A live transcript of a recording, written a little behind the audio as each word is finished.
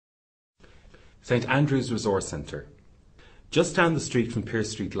St Andrew's Resource Centre. Just down the street from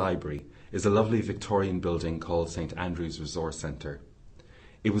Pearse Street Library is a lovely Victorian building called St Andrew's Resource Centre.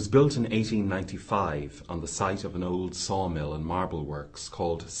 It was built in 1895 on the site of an old sawmill and marble works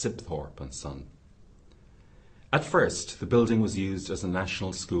called Sibthorpe and Son. At first, the building was used as a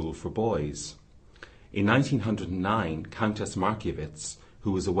national school for boys. In 1909, Countess Markievicz,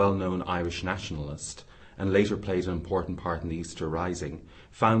 who was a well-known Irish nationalist and later played an important part in the Easter Rising,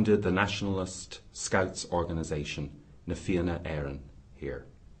 founded the nationalist Scouts organisation Na Fianna Éireann here.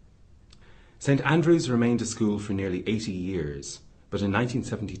 St Andrews remained a school for nearly 80 years, but in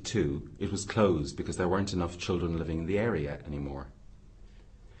 1972 it was closed because there weren't enough children living in the area anymore.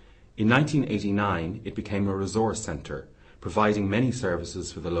 In 1989 it became a resource centre, providing many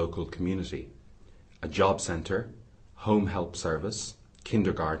services for the local community: a job centre, home help service,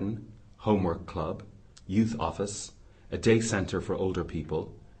 kindergarten, homework club, youth office, a day centre for older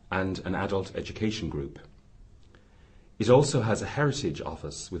people, and an adult education group. It also has a heritage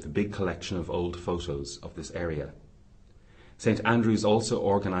office with a big collection of old photos of this area. St Andrews also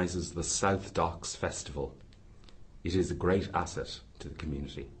organises the South Docks Festival. It is a great asset to the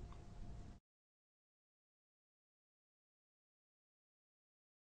community.